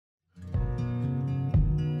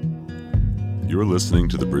You're listening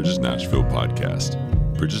to the Bridges Nashville podcast.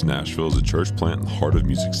 Bridges Nashville is a church plant in the heart of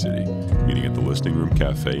Music City, meeting at the Listening Room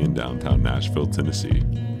Cafe in downtown Nashville, Tennessee.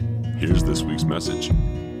 Here's this week's message.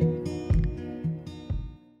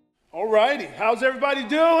 All righty, how's everybody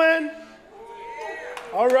doing?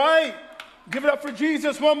 All right, give it up for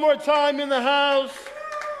Jesus one more time in the house.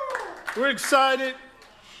 We're excited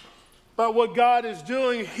about what God is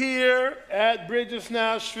doing here at Bridges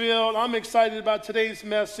Nashville. I'm excited about today's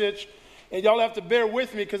message, and y'all have to bear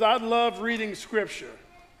with me because I love reading scripture.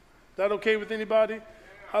 Is that okay with anybody?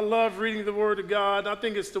 I love reading the Word of God. I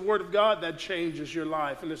think it's the Word of God that changes your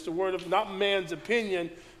life, and it's the Word of not man's opinion,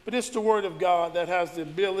 but it's the Word of God that has the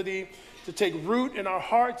ability to take root in our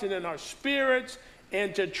hearts and in our spirits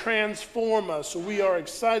and to transform us. So we are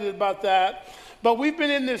excited about that. But we've been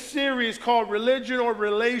in this series called Religion or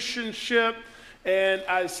Relationship, and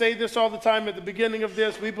I say this all the time at the beginning of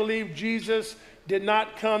this. We believe Jesus did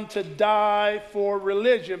not come to die for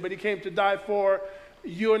religion, but he came to die for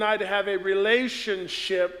you and I to have a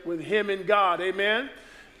relationship with him and God. Amen?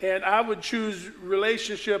 And I would choose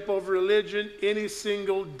relationship over religion any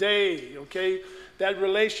single day, okay? That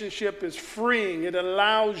relationship is freeing. It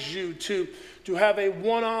allows you to have a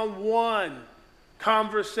one-on-one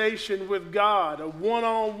conversation with God, a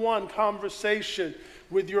one-on-one conversation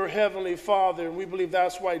with your Heavenly Father. And we believe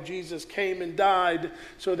that's why Jesus came and died,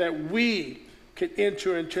 so that we could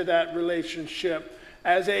enter into that relationship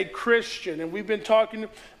as a Christian. And we've been talking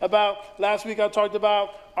about, last week I talked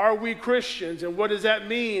about, are we Christians and what does that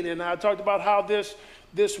mean? And I talked about how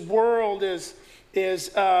this world is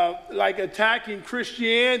like attacking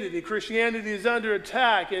Christianity. Christianity is under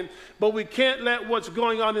attack, but we can't let what's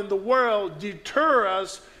going on in the world deter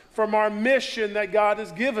us from our mission that God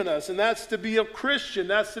has given us, and that's to be a Christian.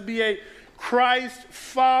 That's to be a Christ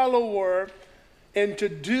follower and to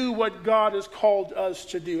do what God has called us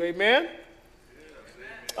to do. Amen?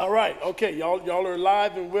 All right, okay, y'all are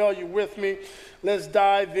alive and well. You're with me. Let's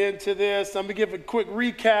dive into this. I'm going to give a quick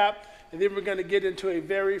recap, and then we're going to get into a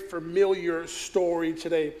very familiar story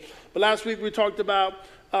today. But last week we talked about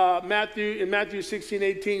in Matthew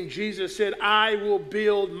 16:18, Jesus said, I will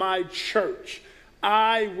build my church.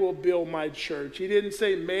 I will build my church. He didn't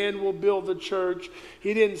say man will build the church.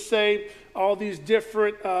 He didn't say all these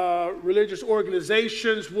different religious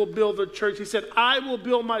organizations will build the church. He said, I will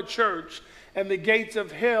build my church, and the gates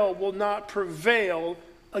of hell will not prevail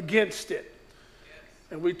against it.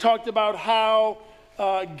 And we talked about how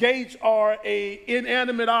gates are an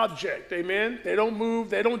inanimate object, amen? They don't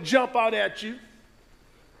move, they don't jump out at you.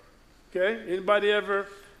 Okay, anybody ever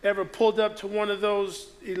pulled up to one of those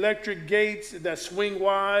electric gates that swing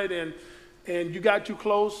wide and you got too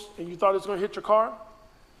close and you thought it was going to hit your car?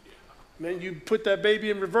 Man, you put that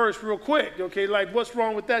baby in reverse real quick, okay? Like, what's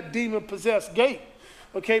wrong with that demon-possessed gate?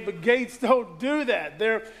 Okay, but gates don't do that.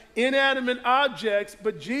 They're inanimate objects,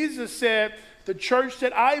 but Jesus said, the church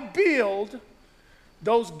that I build,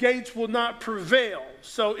 those gates will not prevail.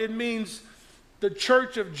 So it means the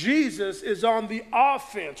church of Jesus is on the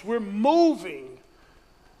offense. We're moving,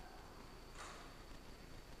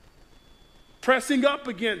 pressing up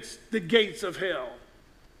against the gates of hell.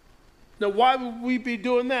 Now, why would we be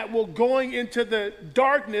doing that? Well, going into the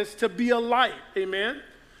darkness to be a light, amen?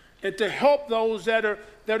 And to help those that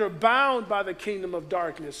are bound by the kingdom of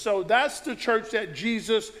darkness. So that's the church that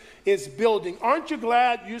Jesus is building. Aren't you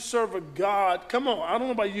glad you serve a God, come on, I don't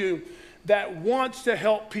know about you, that wants to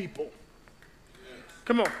help people?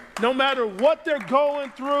 Come on, no matter what they're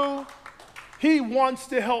going through, he wants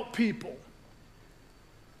to help people.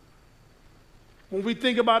 When we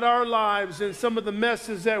think about our lives and some of the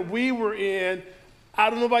messes that we were in, I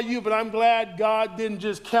don't know about you, but I'm glad God didn't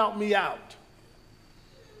just count me out.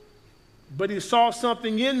 But he saw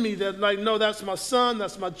something in me that, like, no, that's my son,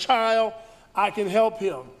 that's my child, I can help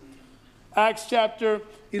him. Acts chapter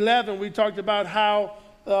 11, we talked about how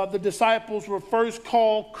the disciples were first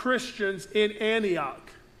called Christians in Antioch.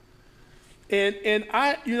 And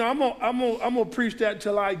I'm gonna preach that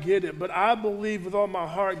till I get it, but I believe with all my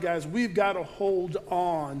heart, guys, we've got to hold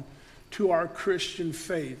on to our Christian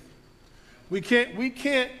faith. We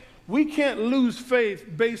can't lose faith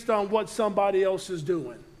based on what somebody else is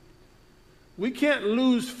doing. We can't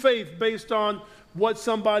lose faith based on what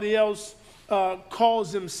somebody else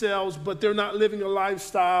calls themselves, but they're not living a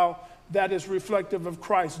lifestyle that is reflective of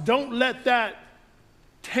Christ. Don't let that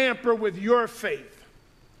tamper with your faith.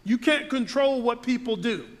 You can't control what people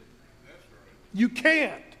do. You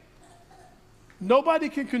can't. Nobody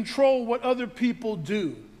can control what other people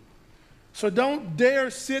do. So don't dare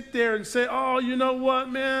sit there and say, oh, you know what,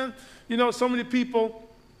 man? You know, so many people,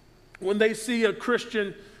 when they see a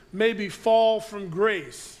Christian maybe fall from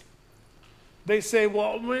grace, They say,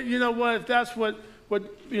 well, you know what, if that's what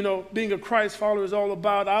being a Christ follower is all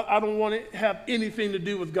about, I don't want to have anything to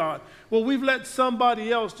do with God. Well, we've let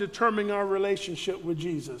somebody else determine our relationship with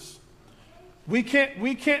Jesus. We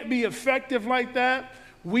can't be effective like that.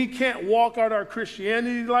 We can't walk out our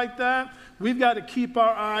Christianity like that. We've got to keep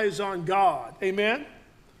our eyes on God. Amen?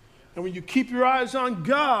 And when you keep your eyes on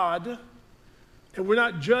God, and we're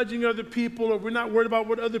not judging other people, or we're not worried about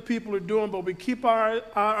what other people are doing, but we keep our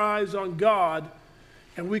eyes on God,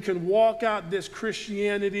 and we can walk out this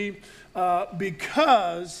Christianity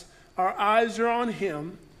because our eyes are on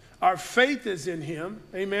Him. Our faith is in Him.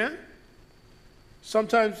 Amen?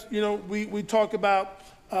 Sometimes, we talk about,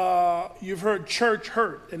 you've heard church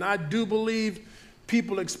hurt, and I do believe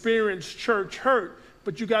people experience church hurt,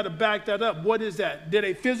 but you got to back that up. What is that? Did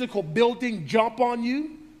a physical building jump on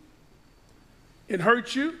you and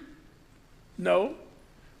hurt you? No.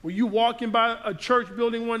 Were you walking by a church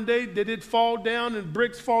building one day? Did it fall down and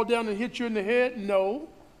bricks fall down and hit you in the head? No.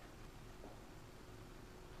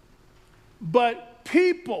 But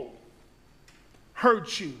people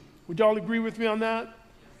hurt you. Would y'all agree with me on that?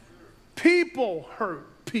 People hurt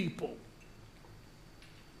people.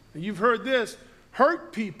 And you've heard this,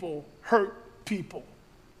 hurt people hurt people.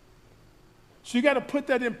 So you got to put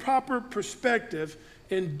that in proper perspective,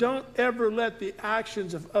 and don't ever let the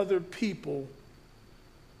actions of other people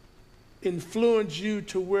influence you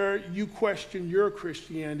to where you question your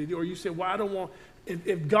Christianity, or you say, well, I don't want,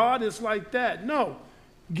 if God is like that. No,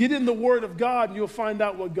 get in the Word of God and you'll find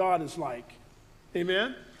out what God is like.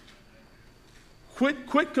 Amen?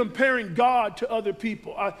 Quit comparing God to other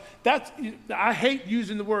people. I hate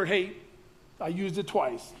using the word hate. I used it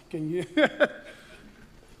twice. Can you?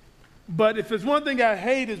 But if there's one thing I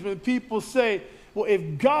hate is when people say, well,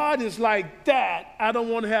 if God is like that, I don't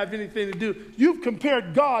want to have anything to do. You've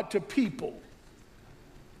compared God to people.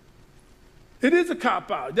 It is a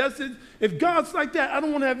cop-out. That's it. If God's like that, I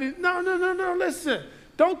don't want to have any. No. Listen.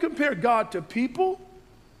 Don't compare God to people.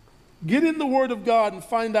 Get in the Word of God and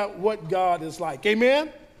find out what God is like. Amen?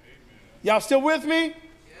 Y'all still with me? Yes.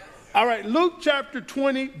 All right. Luke chapter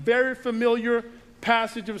 20, very familiar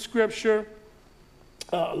passage of Scripture.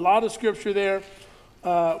 A lot of Scripture there.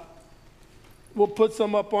 We'll put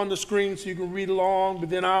some up on the screen so you can read along, but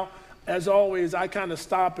then as always, I kind of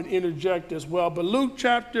stop and interject as well. But Luke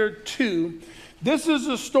chapter 2, this is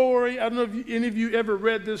a story. I don't know if any of you ever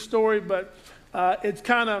read this story, but it's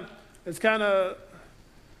a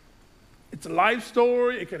life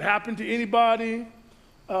story. It could happen to anybody.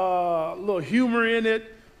 A little humor in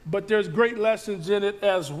it, but there's great lessons in it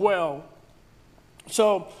as well.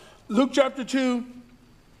 So Luke chapter 2,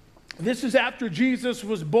 this is after Jesus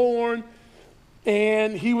was born.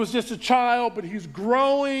 And he was just a child, but he's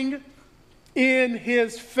growing in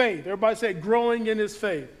his faith. Everybody say, growing in his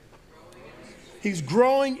faith. He's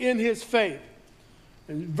growing in his faith.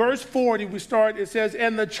 In verse 40, it says,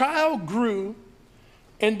 and the child grew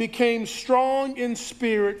and became strong in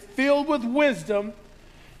spirit, filled with wisdom,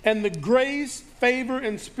 and the grace, favor,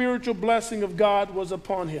 and spiritual blessing of God was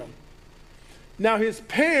upon him. Now his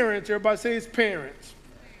parents, everybody say his parents.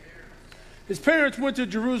 His parents went to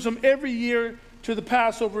Jerusalem every year to the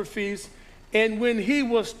Passover feast, and when he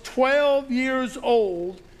was 12 years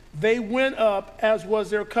old, they went up as was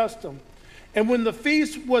their custom. And when the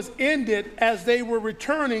feast was ended, as they were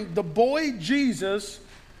returning, the boy Jesus,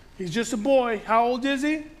 he's just a boy. How old is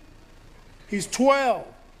he? He's 12.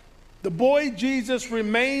 The boy Jesus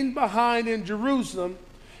remained behind in Jerusalem.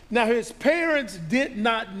 Now his parents did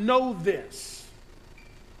not know this,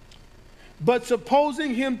 but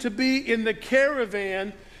supposing him to be in the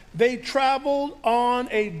caravan, they traveled on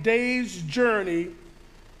a day's journey,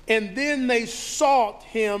 and then they sought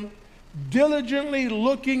him, diligently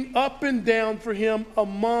looking up and down for him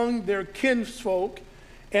among their kinsfolk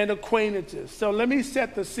and acquaintances. So let me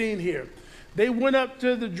set the scene here. They went up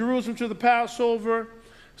to Jerusalem to the Passover.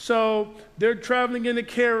 So they're traveling in a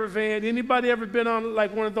caravan. Anybody ever been on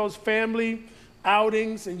like one of those family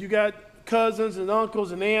outings, and you got cousins and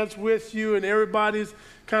uncles and aunts with you, and everybody's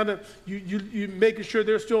kind of, you making sure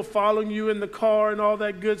they're still following you in the car and all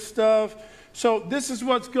that good stuff. So this is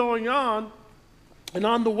what's going on. And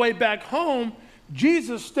on the way back home,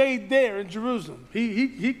 Jesus stayed there in Jerusalem.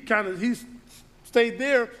 He stayed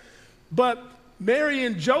there. But Mary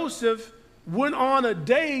and Joseph went on a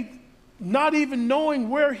date not even knowing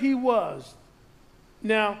where he was.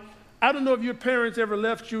 Now, I don't know if your parents ever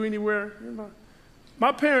left you anywhere.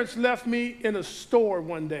 My parents left me in a store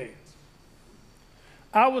one day.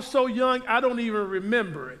 I was so young, I don't even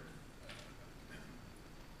remember it.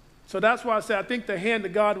 So that's why I say I think the hand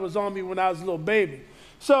of God was on me when I was a little baby.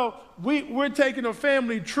 So we're taking a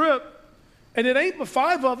family trip, And it ain't but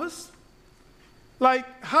 5 of us.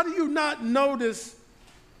 Like, how do you not notice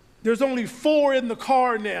there's only 4 in the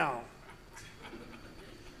car now?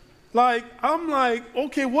 Like, I'm like,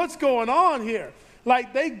 okay, what's going on here?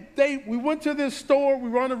 Like, we went to this store, we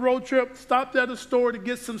were on a road trip, stopped at a store to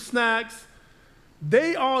get some snacks.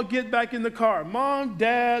 They all get back in the car. Mom,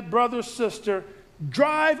 dad, brother, sister,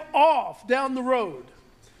 drive off down the road.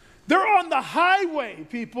 They're on the highway,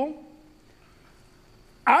 people.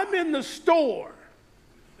 I'm in the store,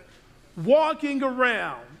 walking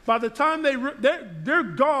around. By the time they're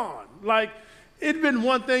gone. Like, it'd been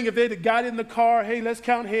one thing if they'd have got in the car, hey, let's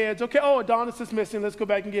count heads. Okay, oh, Adonis is missing, let's go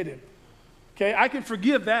back and get him. Okay, I can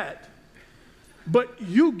forgive that. But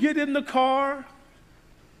you get in the car,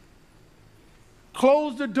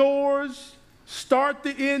 close the doors, start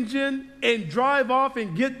the engine, and drive off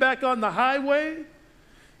and get back on the highway.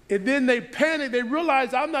 And then they panic. They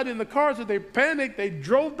realize I'm not in the car, so they panic. They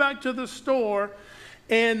drove back to the store,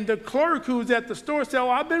 and the clerk who's at the store said, oh,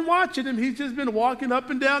 I've been watching him. He's just been walking up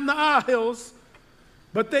and down the aisles.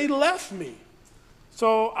 But they left me.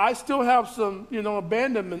 So I still have some,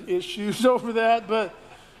 abandonment issues over that, but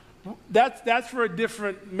that's for a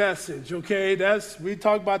different message, okay? We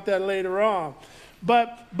talk about that later on.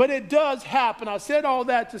 But it does happen. I said all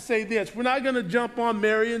that to say this. We're not going to jump on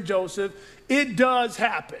Mary and Joseph. It does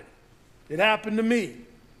happen. It happened to me.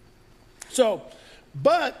 So,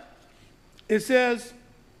 but it says,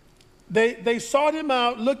 they sought him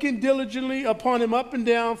out, looking diligently upon him up and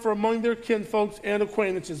down for among their kinfolks and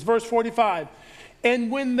acquaintances. Verse 45,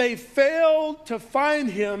 and when they failed to find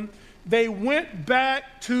him, they went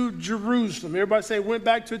back to Jerusalem. Everybody say, went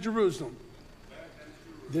back to Jerusalem.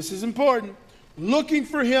 This is important. Looking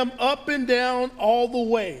for him up and down all the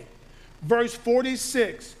way. Verse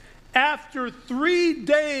 46, after 3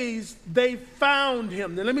 days, they found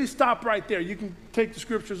him. Now let me stop right there. You can take the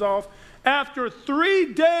scriptures off. After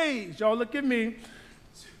 3 days, y'all look at me,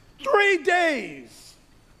 3 days.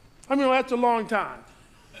 I mean, that's a long time.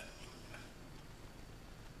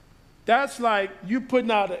 That's like you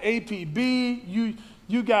putting out an APB,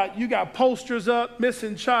 you got posters up,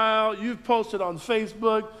 missing child, you've posted on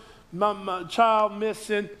Facebook, my child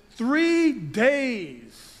missing, 3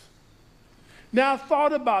 days. Now I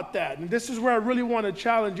thought about that, and this is where I really want to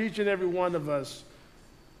challenge each and every one of us.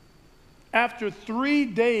 After 3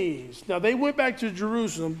 days, now they went back to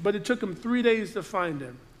Jerusalem, but it took them 3 days to find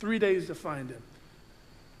him. 3 days to find him.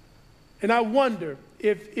 And I wonder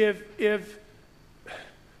if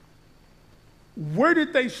where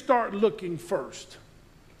did they start looking first?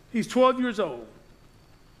 He's 12 years old.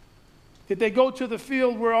 Did they go to the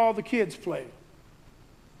field where all the kids play?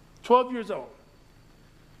 12 years old.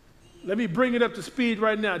 Let me bring it up to speed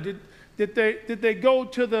right now. Did they go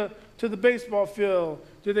to the baseball field?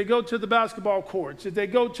 Did they go to the basketball courts? Did they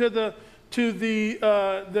go to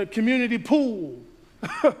the community pool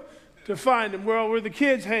to find him, where the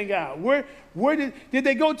kids hang out? Where did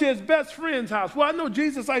they go to his best friend's house? Well, I know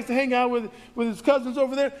Jesus likes to hang out with his cousins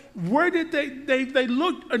over there. Where did they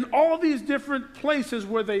looked in all these different places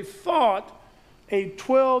where they thought a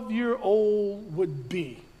 12-year-old would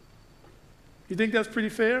be. You think that's pretty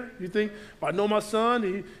fair? You think, well, I know my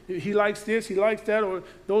son, he likes this, he likes that, or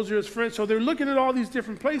those are his friends. So they're looking at all these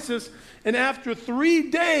different places, and after 3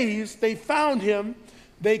 days, they found him.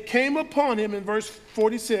 They came upon him in verse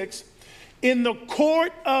 46, in the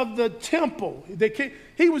court of the temple.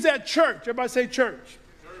 He was at church. Everybody say church.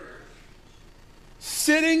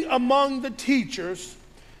 Sitting among the teachers,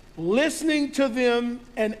 listening to them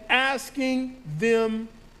and asking them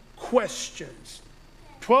questions.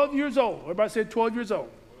 12 years old. Everybody say 12 years old.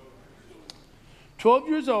 12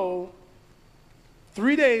 years old,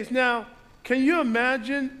 3 days. Now, can you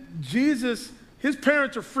imagine Jesus? His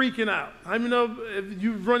parents are freaking out. I mean, if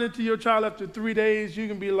you run into your child after 3 days, you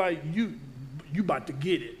can be like, you about to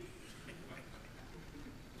get it.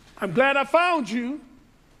 I'm glad I found you.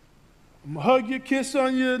 I'm going to hug you, kiss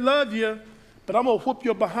on you, love you, but I'm going to whoop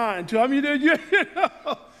your behind too. I mean,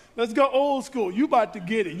 let's go old school. You about to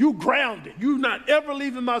get it. You grounded. You not ever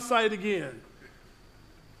leaving my sight again.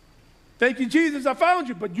 Thank you, Jesus, I found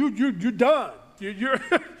you, but you're done.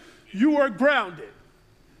 You are grounded.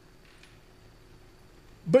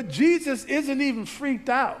 But Jesus isn't even freaked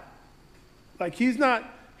out. Like he's not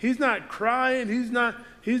crying. He's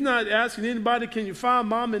not asking anybody, can you find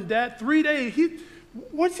mom and dad? 3 days.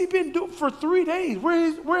 What's he been doing for 3 days?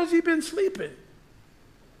 Where has he been sleeping?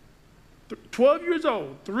 12 years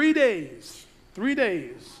old, 3 days. 3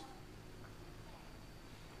 days.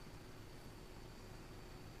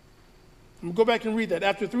 I'm going to go back and read that.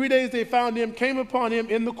 After 3 days they found him, came upon him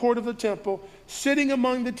in the court of the temple, sitting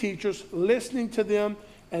among the teachers, listening to them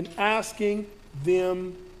and asking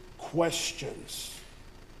them questions.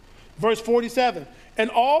 Verse 47, and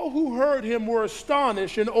all who heard him were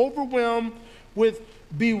astonished and overwhelmed with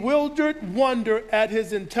bewildered wonder at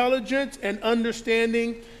his intelligence and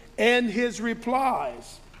understanding and his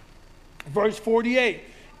replies. Verse 48,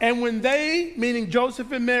 and when they, meaning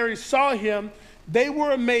Joseph and Mary, saw him, they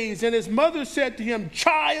were amazed. And his mother said to him,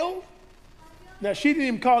 child. Now, she didn't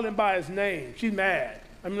even call him by his name. She's mad.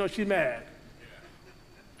 She's mad.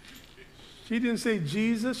 She didn't say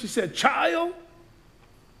Jesus. She said, child,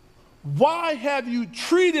 why have you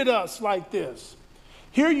treated us like this?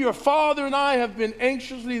 Here your father and I have been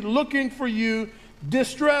anxiously looking for you,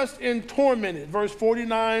 distressed and tormented. Verse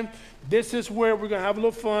 49, this is where we're going to have a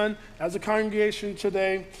little fun as a congregation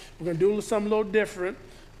today. We're going to do something a little different.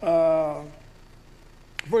 Verse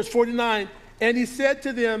 49, and he said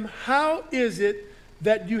to them, how is it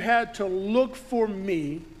that you had to look for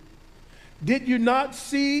me? Did you not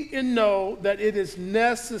see and know that it is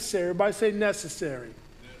necessary? Everybody say necessary.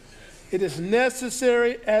 It is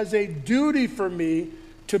necessary as a duty for me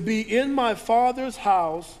to be in my Father's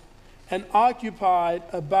house and occupied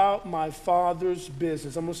about my Father's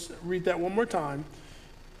business. I'm going to read that one more time.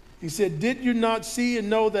 He said, did you not see and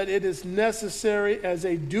know that it is necessary as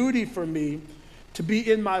a duty for me to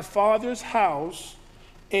be in my Father's house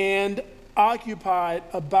and occupied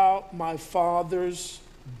about my Father's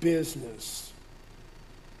business?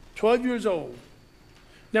 12 years old.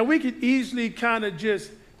 Now, we could easily kind of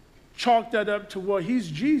just chalk that up to, well, he's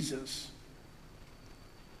Jesus.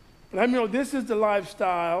 But this is the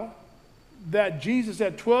lifestyle that Jesus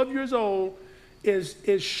at 12 years old is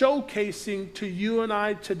showcasing to you and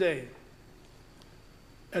I today.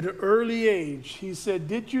 At an early age, he said,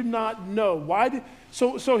 did you not know?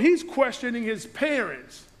 So he's questioning his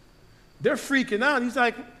parents. They're freaking out. He's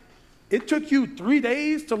like, it took you 3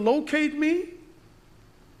 days to locate me?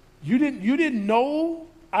 You didn't know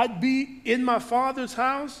I'd be in my Father's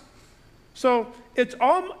house? So it's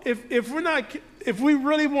if we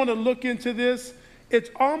really want to look into this, it's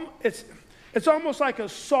almost like a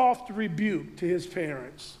soft rebuke to his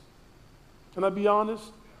parents. Can I be honest?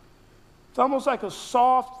 It's almost like a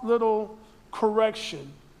soft little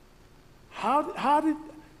correction.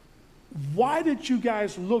 Why did you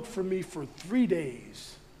guys look for me for 3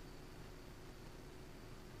 days?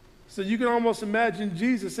 So you can almost imagine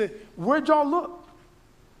Jesus say, where'd y'all look?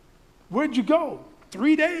 Where'd you go?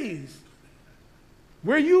 3 days.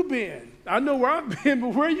 Where you been? I know where I've been,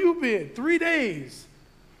 but where you been? 3 days.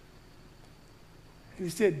 And he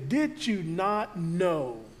said, did you not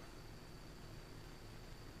know?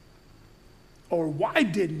 Or why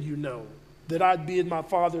didn't you know that I'd be in my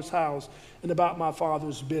Father's house and about my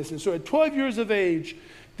Father's business? So at 12 years of age,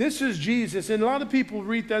 this is Jesus. And a lot of people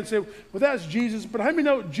read that and say, well, that's Jesus. But how many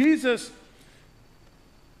know Jesus,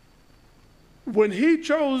 when he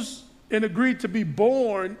chose and agreed to be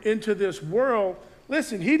born into this world,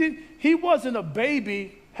 listen, he wasn't a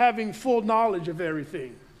baby having full knowledge of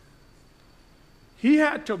everything. He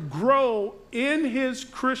had to grow in his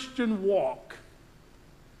Christian walk.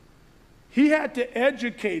 He had to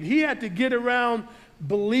educate. He had to get around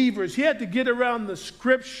believers. He had to get around the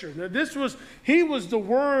scripture. Now he was the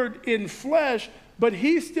Word in flesh, but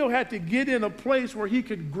he still had to get in a place where he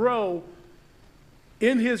could grow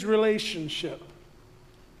in his relationship.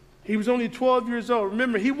 He was only 12 years old.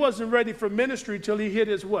 Remember, he wasn't ready for ministry till he hit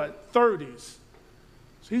his 30s.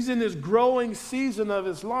 So he's in this growing season of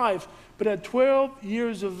his life. But at 12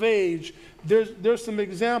 years of age, there's some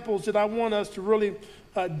examples that I want us to really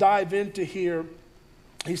dive into here.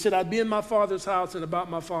 He said, I'd be in my Father's house and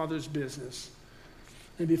about my Father's business.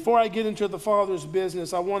 And before I get into the Father's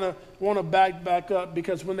business, I want to back up,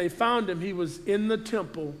 because when they found him, he was in the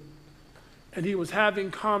temple and he was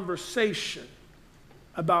having conversation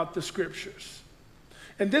about the scriptures.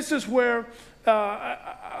 And this is where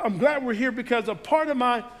I'm glad we're here, because a part of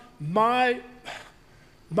my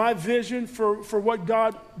vision for what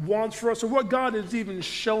God wants for us, or what God is even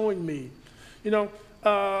showing me.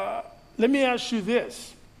 Let me ask you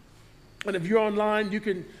this, and if you're online, you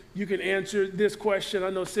can answer this question. I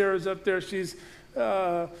know Sarah's up there; she's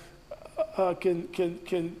can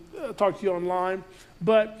talk to you online.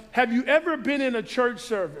 But have you ever been in a church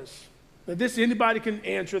service? Now, anybody can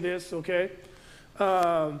answer this, okay?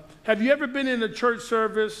 Have you ever been in a church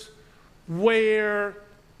service where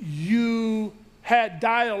you had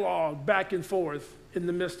dialogue back and forth in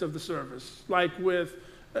the midst of the service? Like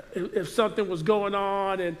if something was going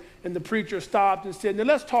on and the preacher stopped and said, now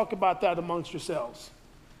let's talk about that amongst yourselves.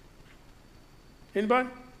 Anybody?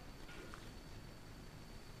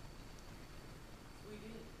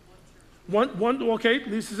 One, okay,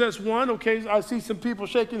 Lisa says one. Okay, I see some people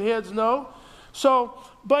shaking heads, no. So,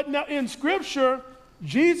 but now in Scripture,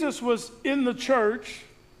 Jesus was in the church,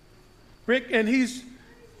 Rick, and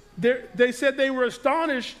they said they were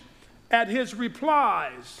astonished at his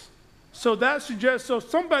replies. So that suggests, so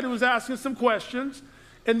somebody was asking some questions,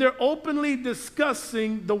 and they're openly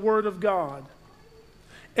discussing the Word of God.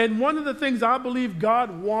 And one of the things I believe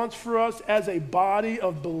God wants for us as a body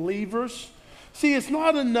of believers, see, it's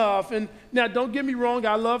not enough, and now don't get me wrong,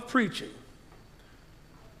 I love preaching.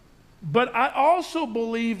 But I also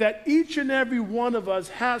believe that each and every one of us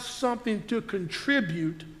has something to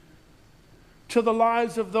contribute to the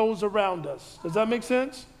lives of those around us. Does that make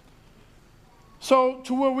sense? So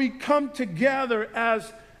to where we come together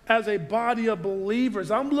as a body of believers,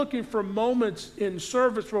 I'm looking for moments in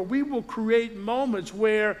service where we will create moments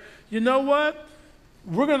where, you know what,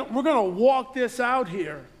 we're gonna walk this out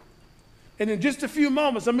here. And in just a few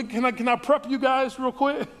moments, can I prep you guys real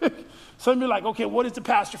quick? Some of you are like, okay, what is the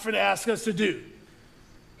pastor finna ask us to do?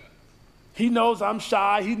 He knows I'm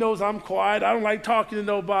shy. He knows I'm quiet. I don't like talking to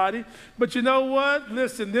nobody. But you know what?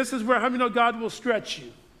 Listen, this is where, how many know God will stretch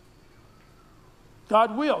you?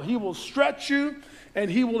 God will. He will stretch you and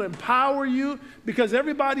he will empower you, because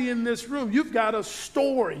everybody in this room, you've got a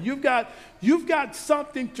story. You've got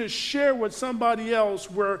something to share with somebody else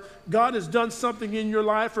where God has done something in your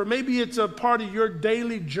life, or maybe it's a part of your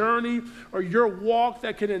daily journey or your walk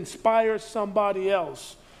that can inspire somebody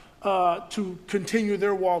else to continue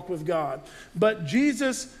their walk with God. But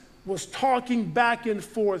Jesus was talking back and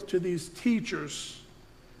forth to these teachers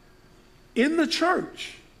in the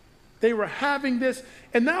church. They were having this,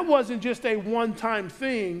 and that wasn't just a one-time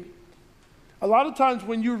thing. A lot of times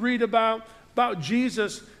when you read about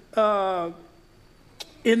Jesus in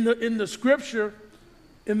the Scripture,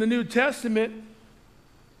 in the New Testament,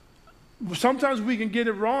 sometimes we can get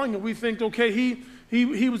it wrong and we think, okay,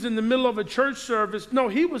 he was in the middle of a church service. No,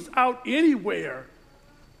 he was out anywhere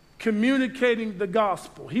communicating the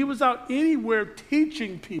gospel. He was out anywhere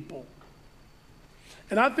teaching people.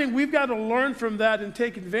 And I think we've got to learn from that and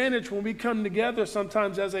take advantage when we come together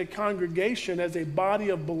sometimes as a congregation, as a body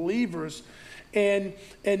of believers, and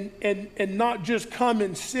not just come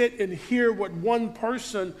and sit and hear what one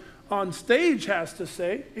person on stage has to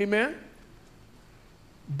say. Amen?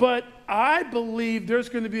 But I believe there's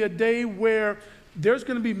going to be a day where there's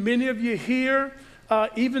going to be many of you here,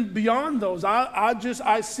 even beyond those.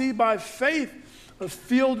 I see by faith a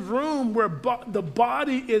filled room where the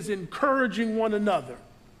body is encouraging one another.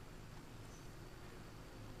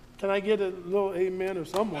 Can I get a little amen or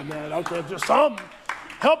something on that? Okay, just something.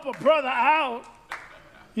 Help a brother out,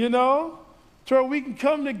 you know, to where we can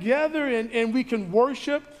come together and we can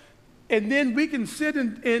worship, and then we can sit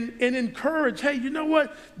and encourage. Hey, you know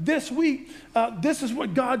what? This week, this is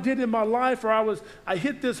what God did in my life. Or I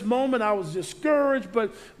hit this moment. I was discouraged,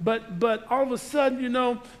 but all of a sudden, you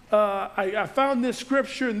know, I found this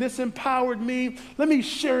scripture and this empowered me. Let me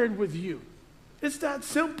share it with you. It's that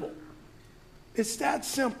simple. It's that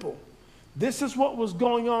simple. This is what was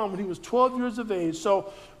going on when he was 12 years of age.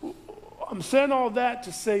 So I'm saying all that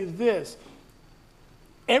to say this.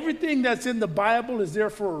 Everything that's in the Bible is there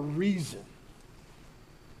for a reason.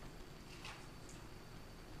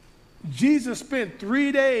 Jesus spent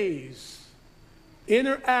 3 days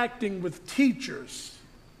interacting with teachers,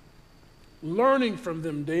 learning from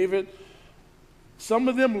them, David. Some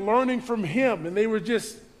of them learning from him, and they were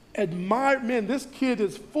just admired. Man, this kid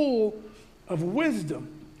is full of wisdom.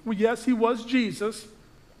 Well, yes, he was Jesus,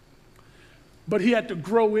 but he had to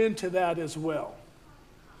grow into that as well.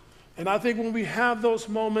 And I think when we have those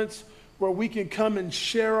moments where we can come and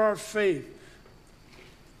share our faith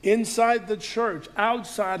inside the church,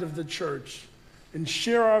 outside of the church, and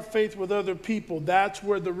share our faith with other people, that's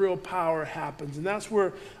where the real power happens. And that's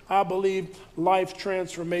where I believe life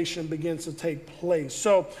transformation begins to take place.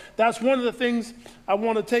 So that's one of the things I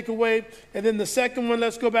want to take away. And then the second one,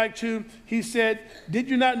 let's go back to, he said, did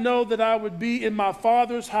you not know that I would be in my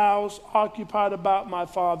Father's house, occupied about my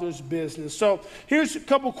Father's business? So here's a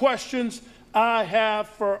couple questions I have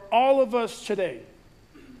for all of us today.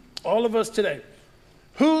 All of us today.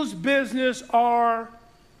 Whose business are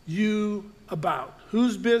you about?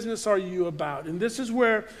 Whose business are you about? And this is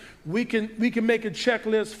where we can make a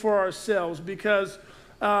checklist for ourselves, because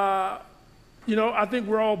you know, I think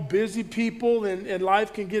we're all busy people, and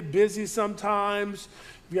life can get busy sometimes.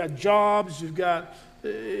 You've got jobs, you've got,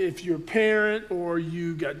 if you're a parent or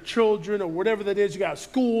you got children or whatever that is, you got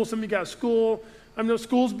school. Some of you got school. I know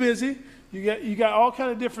school's busy. You got all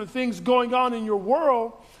kind of different things going on in your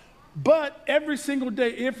world. But every single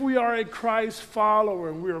day, if we are a Christ follower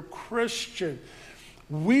and we're a Christian,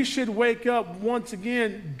 we should wake up once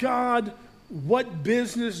again, God, what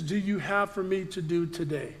business do you have for me to do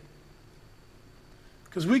today?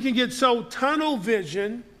 Because we can get so tunnel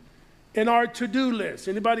vision in our to-do list.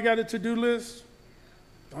 Anybody got a to-do list?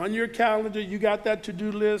 On your calendar, you got that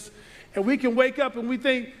to-do list. And we can wake up and we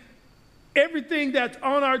think everything that's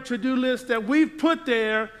on our to-do list that we've put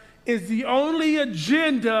there is the only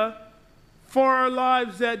agenda for our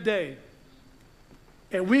lives that day.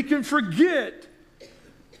 And we can forget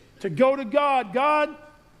to go to God. God,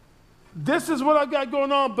 this is what I've got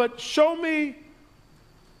going on, but show me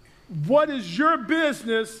what is your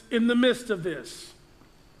business in the midst of this.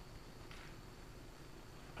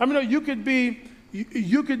 I mean, you could be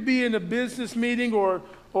in a business meeting or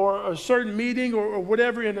a certain meeting or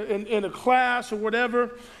whatever in a class or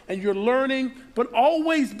whatever, and you're learning, but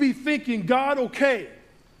always be thinking, God, okay,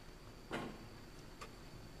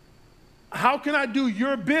 how can I do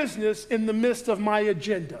your business in the midst of my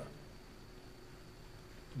agenda?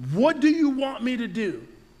 What do you want me to do?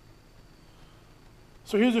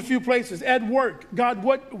 So here's a few places. At work, God,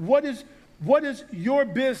 what is your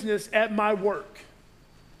business at my work?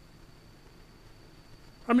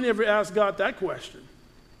 How many ever asked God that question?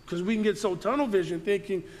 Because we can get so tunnel vision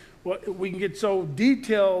thinking, well, we can get so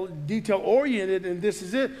detail oriented and this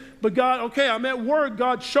is it. But God, okay, I'm at work.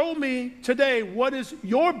 God, show me today what is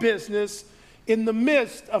your business in the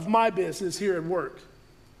midst of my business here at work.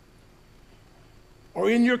 Or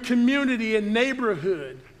in your community and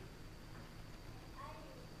neighborhood.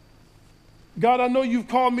 God, I know you've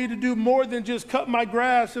called me to do more than just cut my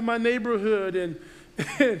grass in my neighborhood and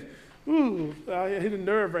ooh, I hit a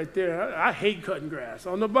nerve right there. I hate cutting grass.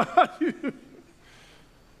 I don't know about you.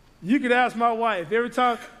 You could ask my wife. Every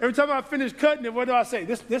time I finish cutting it, what do I say?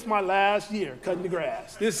 This is my last year cutting the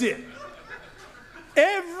grass. This is it.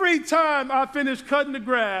 Every time I finish cutting the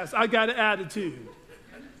grass, I got an attitude.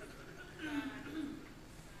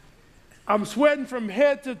 I'm sweating from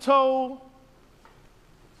head to toe.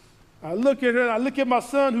 I look at her, I look at my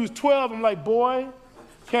son who's 12. I'm like, boy,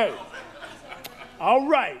 okay. All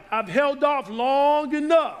right, I've held off long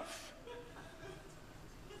enough.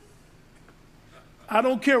 I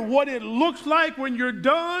don't care what it looks like when you're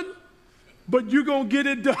done, but you're going to get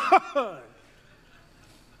it done.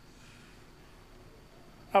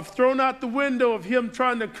 I've thrown out the window of him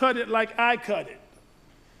trying to cut it like I cut it.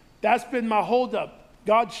 That's been my holdup.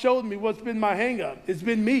 God showed me what's been my hang-up. It's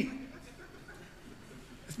been me.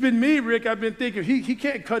 It's been me, Rick. I've been thinking, he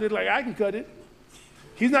can't cut it like I can cut it.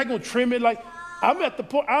 He's not going to trim it like... I'm at the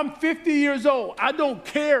point, I'm 50 years old. I don't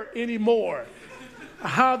care anymore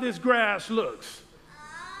how this grass looks.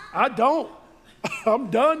 I don't. I'm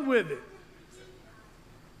done with it.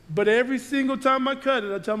 But every single time I cut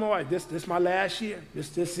it, I tell my wife, this is my last year.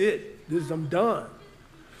 This it. I'm done.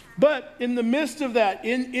 But in the midst of that,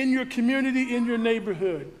 in your community, in your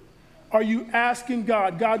neighborhood, are you asking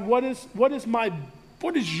God, what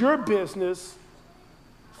is your business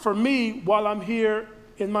for me while I'm here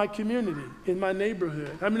in my community, in my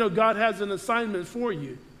neighborhood? I mean, God has an assignment for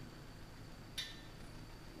you.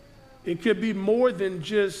 It could be more than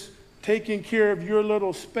just taking care of your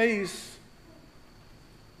little space,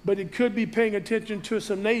 but it could be paying attention to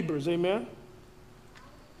some neighbors, amen?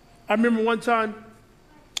 I remember one time,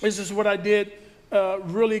 this is what I did,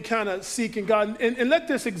 really kind of seeking God. And let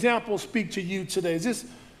this example speak to you today. Is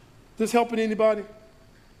this helping anybody?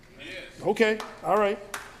 Yes. Okay, all right.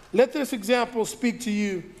 Let this example speak to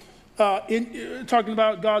you in talking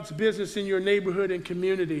about God's business in your neighborhood and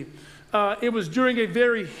community. It was during a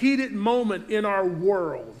very heated moment in our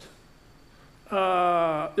world.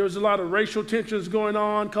 There was a lot of racial tensions going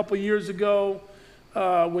on a couple years ago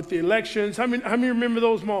with the elections. How many remember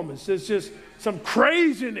those moments? There's just some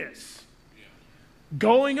craziness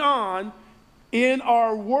going on in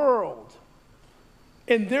our world.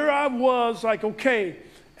 And there I was like, okay,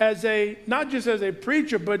 not just as a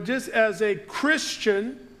preacher, but just as a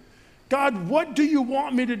Christian, God, what do you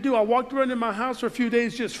want me to do? I walked around in my house for a few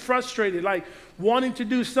days just frustrated, like wanting to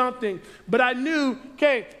do something. But I knew,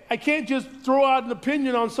 okay, I can't just throw out an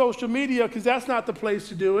opinion on social media because that's not the place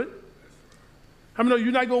to do it. I mean,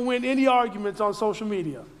 you're not going to win any arguments on social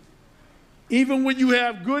media. Even when you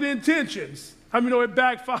have good intentions, it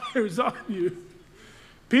backfires on you.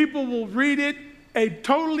 People will read it a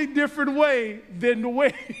totally different way than the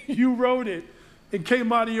way you wrote it and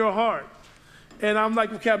came out of your heart. And I'm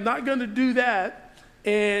like, okay, I'm not going to do that,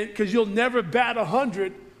 and because you'll never bat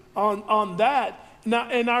 100 on that.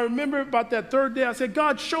 And I remember about that third day, I said,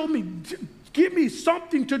 God, show me, give me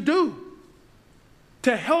something to do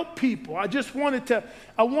to help people.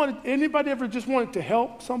 Anybody ever just wanted to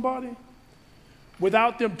help somebody?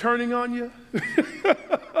 without them turning on you?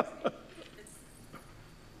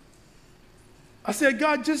 I said,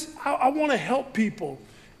 God, I want to help people.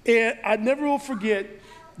 And I never will forget,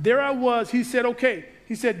 there I was. He said, okay.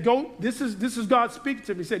 He said, go, this is God speaking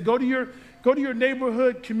to me. He said, go to your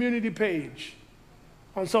neighborhood community page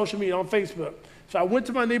on social media, on Facebook. So I went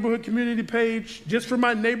to my neighborhood community page, just for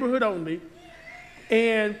my neighborhood only.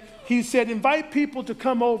 And he said, invite people to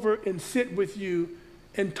come over and sit with you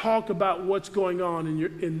and talk about what's going on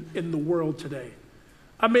in the world today.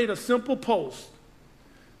 I made a simple post.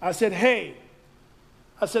 I said, hey,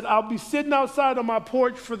 I'll be sitting outside on my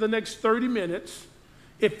porch for the next 30 minutes.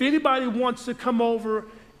 If anybody wants to come over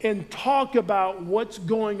and talk about what's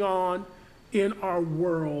going on in our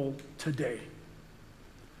world today.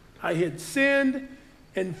 I hit send,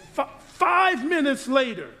 and 5 minutes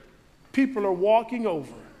later, people are walking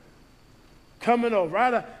over, coming over.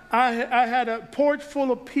 I had a porch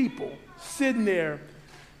full of people sitting there,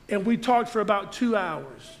 and we talked for about 2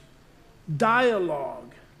 hours.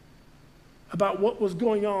 Dialogue about what was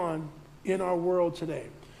going on in our world today.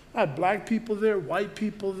 I had black people there, white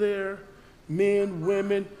people there, men,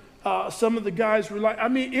 women. Some of the guys were like, I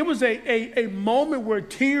mean, it was a moment where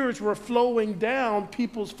tears were flowing down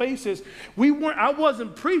people's faces. I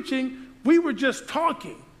wasn't preaching, we were just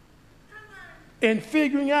talking and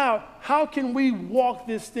figuring out how can we walk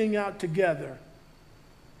this thing out together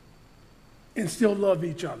and still love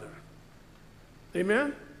each other.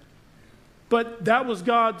 Amen? But that was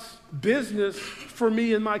God's business for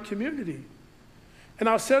me in my community. And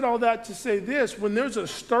I said all that to say this: when there's a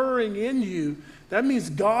stirring in you, that means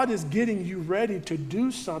God is getting you ready to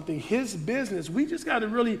do something, his business. We just got to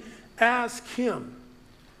really ask him.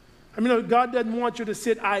 I mean, God doesn't want you to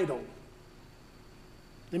sit idle.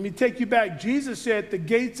 Let me take you back. Jesus said the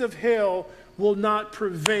gates of hell will not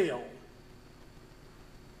prevail.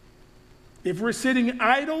 If we're sitting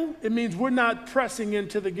idle, it means we're not pressing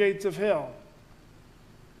into the gates of hell.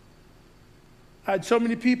 I had so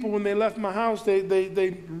many people when they left my house, they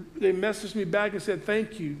messaged me back and said,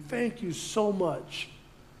 thank you so much.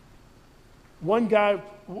 One guy,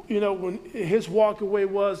 when his walk away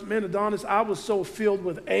was, man, Adonis, I was so filled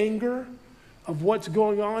with anger of what's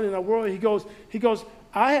going on in our world. He goes,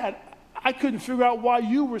 I couldn't figure out why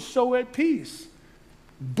you were so at peace.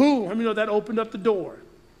 Boom, that opened up the door.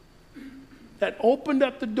 That opened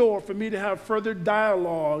up the door for me to have further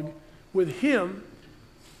dialogue with him,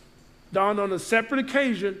 on a separate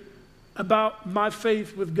occasion, about my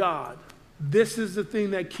faith with God. This is the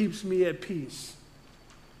thing that keeps me at peace.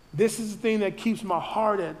 This is the thing that keeps my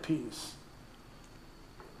heart at peace.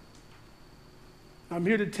 I'm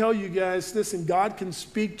here to tell you guys, listen, God can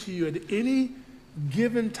speak to you at any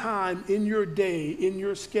given time in your day, in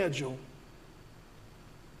your schedule,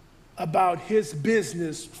 about his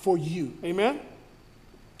business for you. Amen?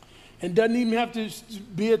 And doesn't even have to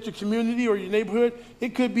be at your community or your neighborhood.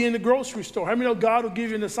 It could be in the grocery store. How many know God will give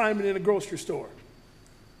you an assignment in a grocery store?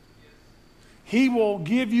 He will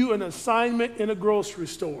give you an assignment in a grocery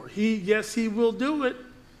store. Yes, he will do it.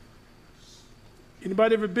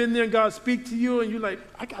 Anybody ever been there and God speak to you and you're like,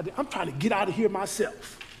 I'm trying to get out of here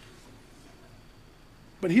myself.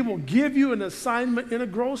 But he will give you an assignment in a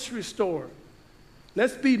grocery store.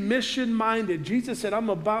 Let's be mission-minded. Jesus said, I'm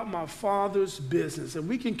about my Father's business. And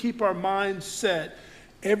we can keep our minds set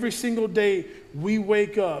every single day we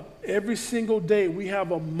wake up. Every single day we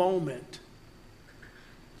have a moment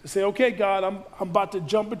to say, okay, God, I'm about to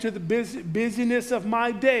jump into the busyness of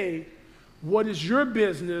my day. What is your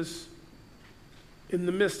business in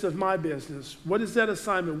the midst of my business? What is that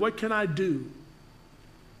assignment? What can I do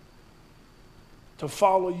to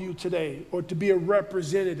follow you today or to be a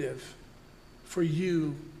representative for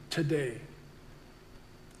you today?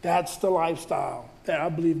 That's the lifestyle that I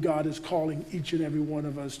believe God is calling each and every one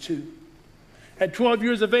of us to. At 12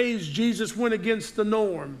 years of age, Jesus went against the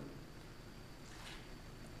norm.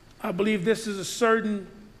 I believe that was a certain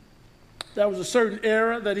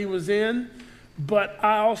era that he was in. But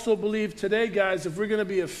I also believe today, guys, if we're going to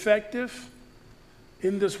be effective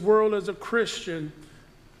in this world as a Christian,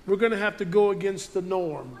 we're going to have to go against the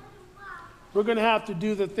norm. We're going to have to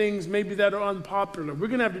do the things maybe that are unpopular. We're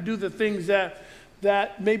going to have to do the things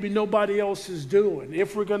that maybe nobody else is doing.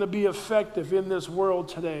 If we're going to be effective in this world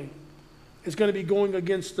today, it's going to be going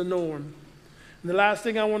against the norm. And the last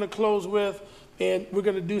thing I want to close with, and we're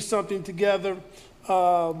going to do something together.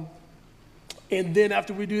 And then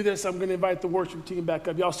after we do this, I'm going to invite the worship team back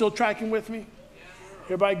up. Y'all still tracking with me?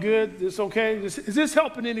 Everybody good? This okay? Is this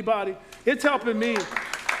helping anybody? It's helping me.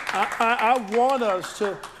 I want us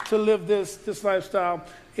to live this lifestyle.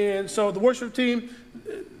 And so the worship team,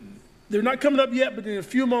 They're not coming up yet, but in a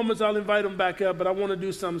few moments I'll invite them back up, but I want to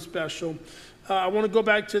do something special. I want to go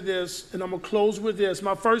back to this, and I'm going to close with this.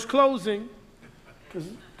 My first closing,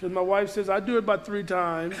 because my wife says I do it about 3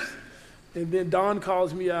 times, and then Dawn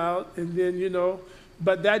calls me out, and then,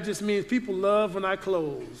 but that just means people love when I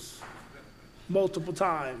close multiple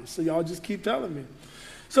times. So y'all just keep telling me.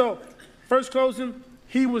 So first closing,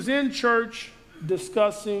 he was in church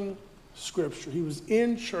discussing Scripture. He was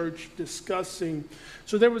in church discussing.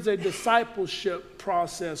 So there was a discipleship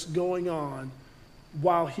process going on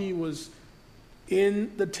while he was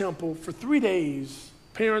in the temple for 3 days,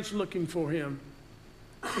 parents looking for him,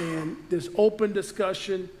 and this open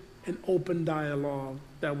discussion and open dialogue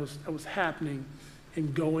that was happening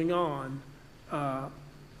and going on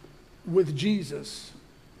with Jesus.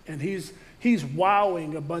 And he's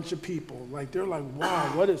wowing a bunch of people. Like, they're like,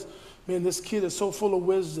 wow, man, this kid is so full of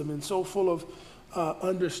wisdom and so full of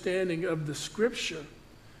understanding of the Scripture.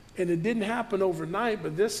 And it didn't happen overnight,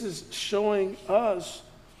 but this is showing us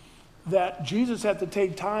that Jesus had to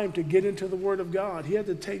take time to get into the Word of God. He had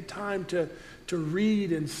to take time to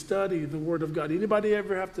read and study the Word of God. Anybody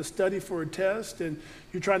ever have to study for a test and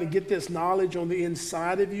you're trying to get this knowledge on the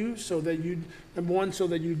inside of you so that you, number one, so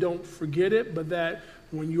that you don't forget it, but that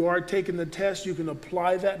when you are taking the test, you can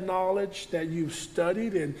apply that knowledge that you've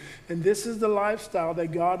studied. And this is the lifestyle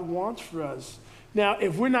that God wants for us. Now,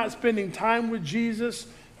 if we're not spending time with Jesus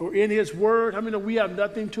or in His Word, how many know we have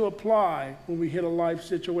nothing to apply when we hit a life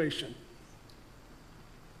situation?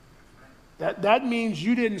 That means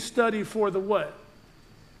you didn't study for the what?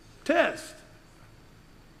 Test.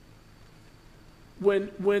 When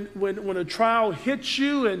a trial hits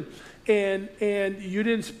you and you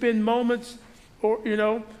didn't spend moments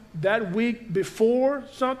or that week before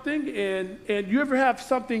something, and you ever have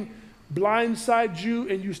something blindside you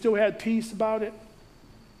and you still had peace about it?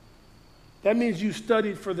 That means you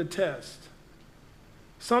studied for the test.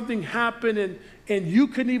 Something happened and you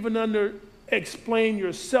couldn't even explain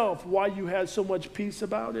yourself why you had so much peace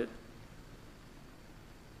about it.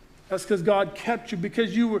 That's because God kept you,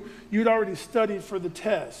 because you'd already studied for the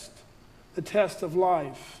test of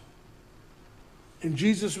life. And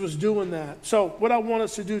Jesus was doing that. So what I want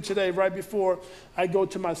us to do today, right before I go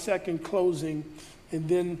to my second closing, and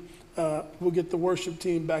then we'll get the worship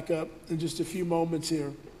team back up in just a few moments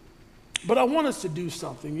here. But I want us to do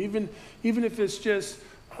something, even if it's just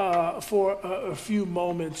for a few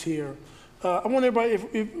moments here. I want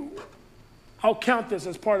everybody, I'll count this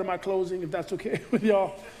as part of my closing, if that's okay with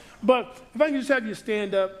y'all. But if I can just have you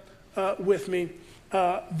stand up with me.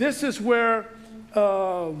 This is where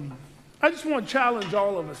I just want to challenge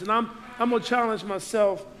all of us, and I'm going to challenge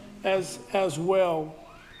myself as well.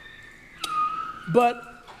 But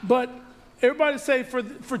everybody say for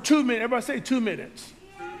 2 minutes. Everybody say 2 minutes.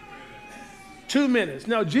 2 minutes.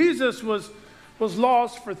 Now Jesus was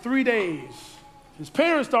lost for 3 days. His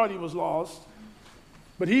parents thought he was lost,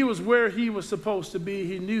 but he was where he was supposed to be.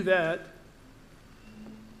 He knew that.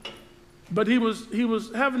 But he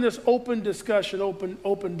was having this open discussion,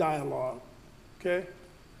 open dialogue. Okay?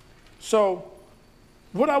 So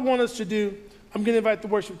what I want us to do, I'm going to invite the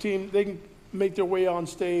worship team. They can make their way on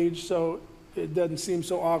stage so it doesn't seem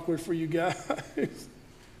so awkward for you guys.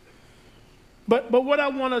 But what I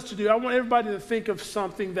want us to do, I want everybody to think of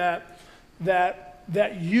something that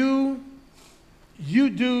you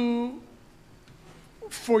do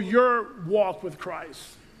for your walk with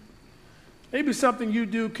Christ. Maybe something you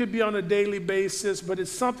do could be on a daily basis, but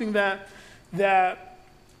it's something that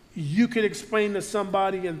you could explain to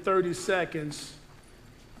somebody in 30 seconds.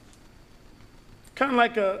 Kind of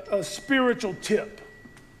like a spiritual tip.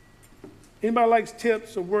 Anybody likes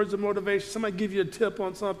tips or words of motivation? Somebody give you a tip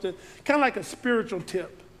on something. Kind of like a spiritual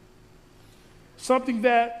tip. Something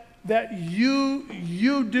that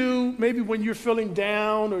you do maybe when you're feeling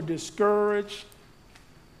down or discouraged.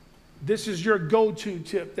 This is your go-to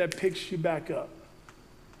tip that picks you back up.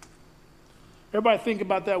 Everybody think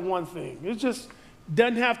about that one thing. It just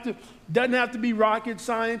doesn't have to be rocket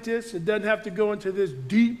scientists. It doesn't have to go into this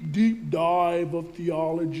deep dive of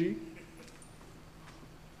theology.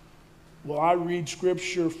 Well, I read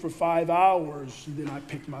Scripture for 5 hours, and then I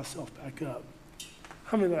pick myself back up.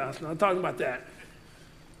 How many last? I'm talking about that.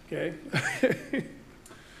 Okay?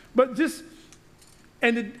 But just,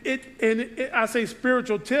 I say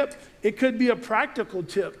spiritual tip, it could be a practical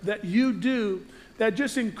tip that you do that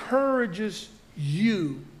just encourages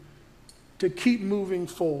you to keep moving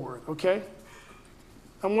forward, okay?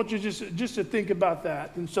 I want you just to think about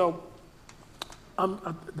that. And so,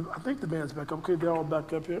 I think the band's back up. Okay, they're all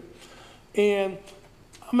back up here. And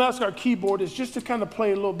I'm going to ask our keyboardist just to kind of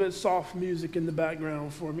play a little bit soft music in the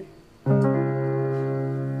background for me.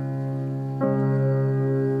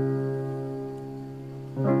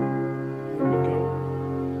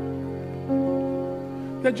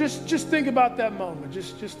 Now just think about that moment.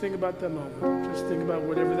 Just think about that moment. Just think about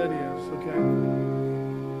whatever that is, okay?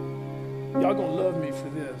 Y'all gonna love me for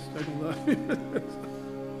this. Y'all gonna love me for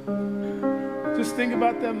this. Just think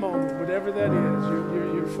about that moment, whatever that is.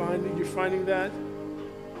 You're finding that.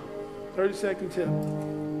 30-second tip.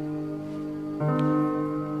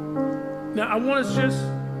 Now I want us just,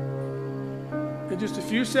 in just a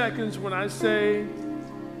few seconds, when I say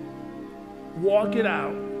walk it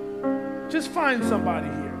out, just find somebody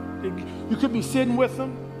here. You could be sitting with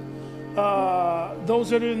them. Those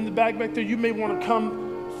that are in the back there, you may want to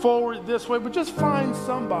come forward this way, but just find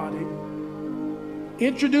somebody.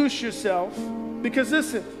 Introduce yourself, because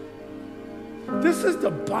listen, this is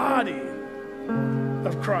the body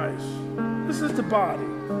of Christ. This is the body.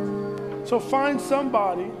 So find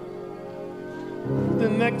somebody. The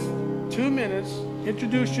next 2 minutes,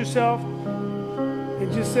 introduce yourself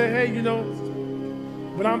and just say, hey, you know,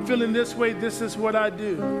 when I'm feeling this way, this is what I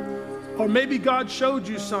do. Or maybe God showed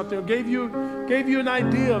you something, or gave you an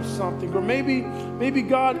idea of something, or maybe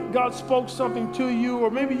God spoke something to you,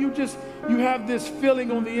 or maybe you have this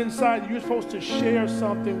feeling on the inside you're supposed to share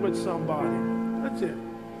something with somebody. That's it.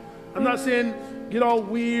 I'm not saying get all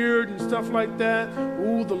weird and stuff like that.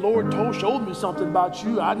 Ooh, the Lord showed me something about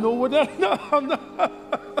you. I know what that. No,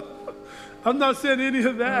 I'm not saying any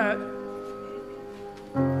of that.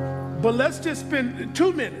 But let's just spend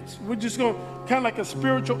 2 minutes. We're just going to kind of like a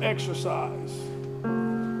spiritual exercise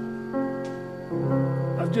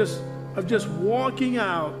of just walking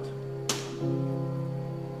out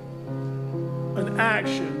an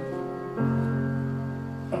action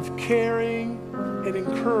of caring and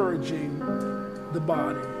encouraging the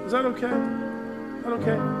body. Is that okay? Is that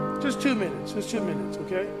okay? Just 2 minutes. Just 2 minutes,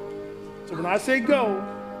 okay? So when I say go,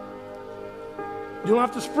 you don't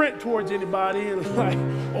have to sprint towards anybody and like,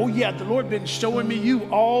 oh yeah, the Lord been showing me you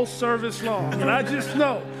all service long. And I just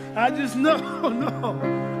know. No, it's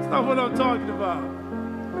not what I'm talking about.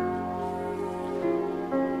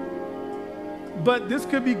 But this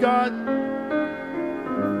could be God.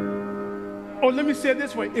 Or let me say it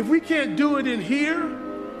this way. If we can't do it in here,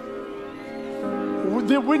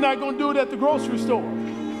 then we're not going to do it at the grocery store.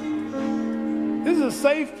 This is a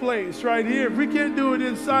safe place right here. If we can't do it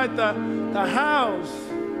inside the house,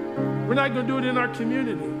 we're not going to do it in our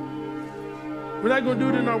community. We're not going to do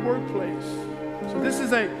it in our workplace. So this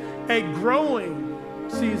is a growing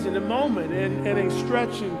season, a moment, and a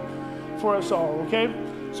stretching for us all, okay?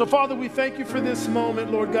 So Father, we thank you for this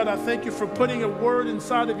moment, Lord God. I thank you for putting a word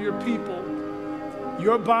inside of your people,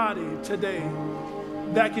 your body today,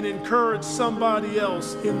 that can encourage somebody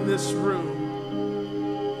else in this room.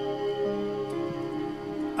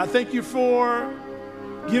 I thank you for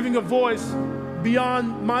giving a voice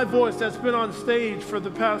beyond my voice that's been on stage for the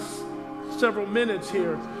past several minutes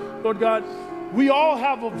here. Lord God, we all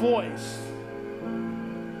have a voice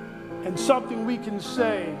and something we can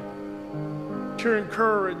say to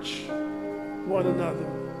encourage one another.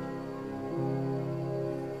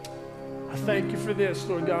 I thank you for this,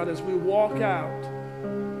 Lord God, as we walk out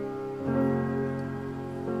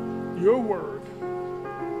your word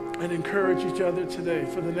and encourage each other today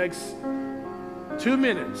for the next 2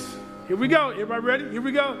 minutes. Here we go. Everybody ready? Here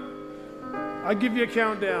we go. I'll give you a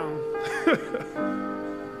countdown.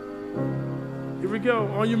 Here we go.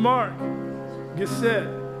 On your mark, get set.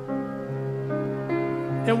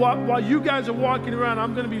 And while you guys are walking around,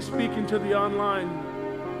 I'm going to be speaking to the online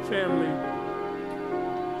family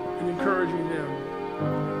and encouraging them.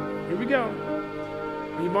 Here we go.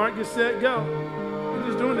 On your mark, get set, go. We're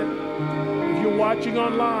just doing it. If you're watching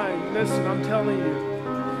online, listen, I'm telling you,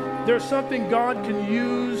 there's something God can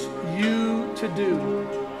use you to do.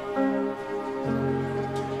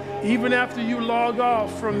 Even after you log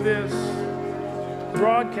off from this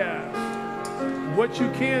broadcast, what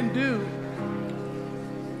you can do,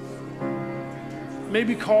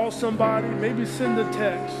 maybe call somebody, maybe send a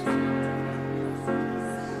text.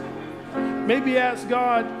 Maybe ask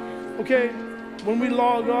God, okay, when we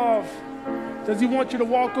log off, does he want you to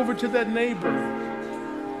walk over to that neighbor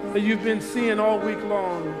that you've been seeing all week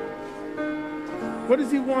long? What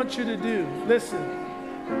does he want you to do? Listen,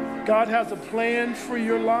 God has a plan for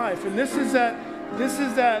your life. And this is that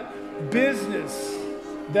business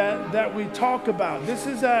that we talk about. This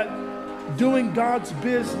is that doing God's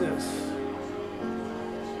business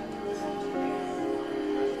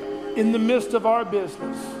in the midst of our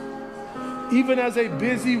business. Even as a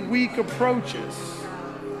busy week approaches,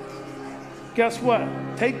 guess what?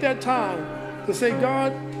 Take that time to say,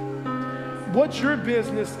 God, what's your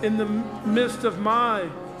business in the midst of my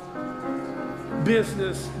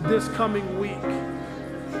business this coming week?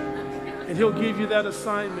 And he'll give you that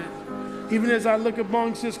assignment. Even as I look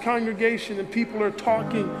amongst this congregation and people are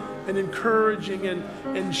talking and encouraging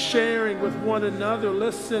and sharing with one another,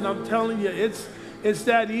 listen, I'm telling you, it's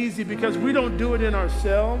that easy because we don't do it in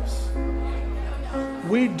ourselves.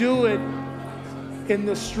 We do it in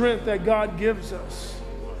the strength that God gives us.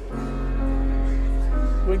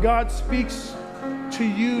 When God speaks to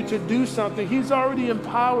you to do something, He's already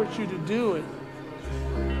empowered you to do it.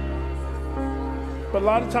 But a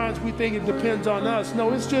lot of times we think it depends on us.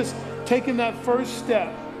 No, it's just taking that first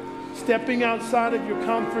step, stepping outside of your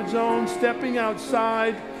comfort zone, stepping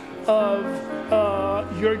outside of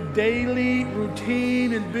your daily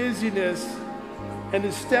routine and busyness, and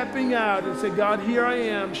then stepping out and say, God, here I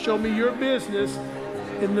am. Show me your business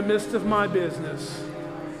in the midst of my business.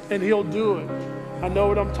 And He'll do it. I know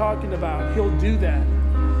what I'm talking about. He'll do that.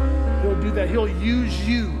 He'll do that. He'll use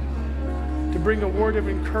you to bring a word of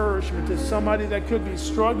encouragement to somebody that could be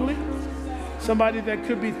struggling, somebody that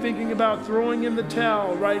could be thinking about throwing in the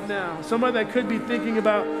towel right now, somebody that could be thinking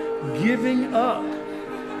about giving up.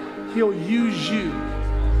 He'll use you.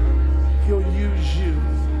 He'll use you.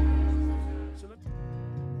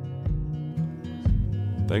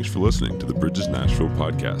 Thanks for listening to the Bridges Nashville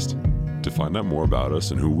podcast. To find out more about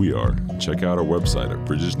us and who we are, check out our website at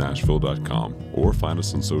bridgesnashville.com or find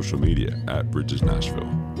us on social media at Bridges Nashville.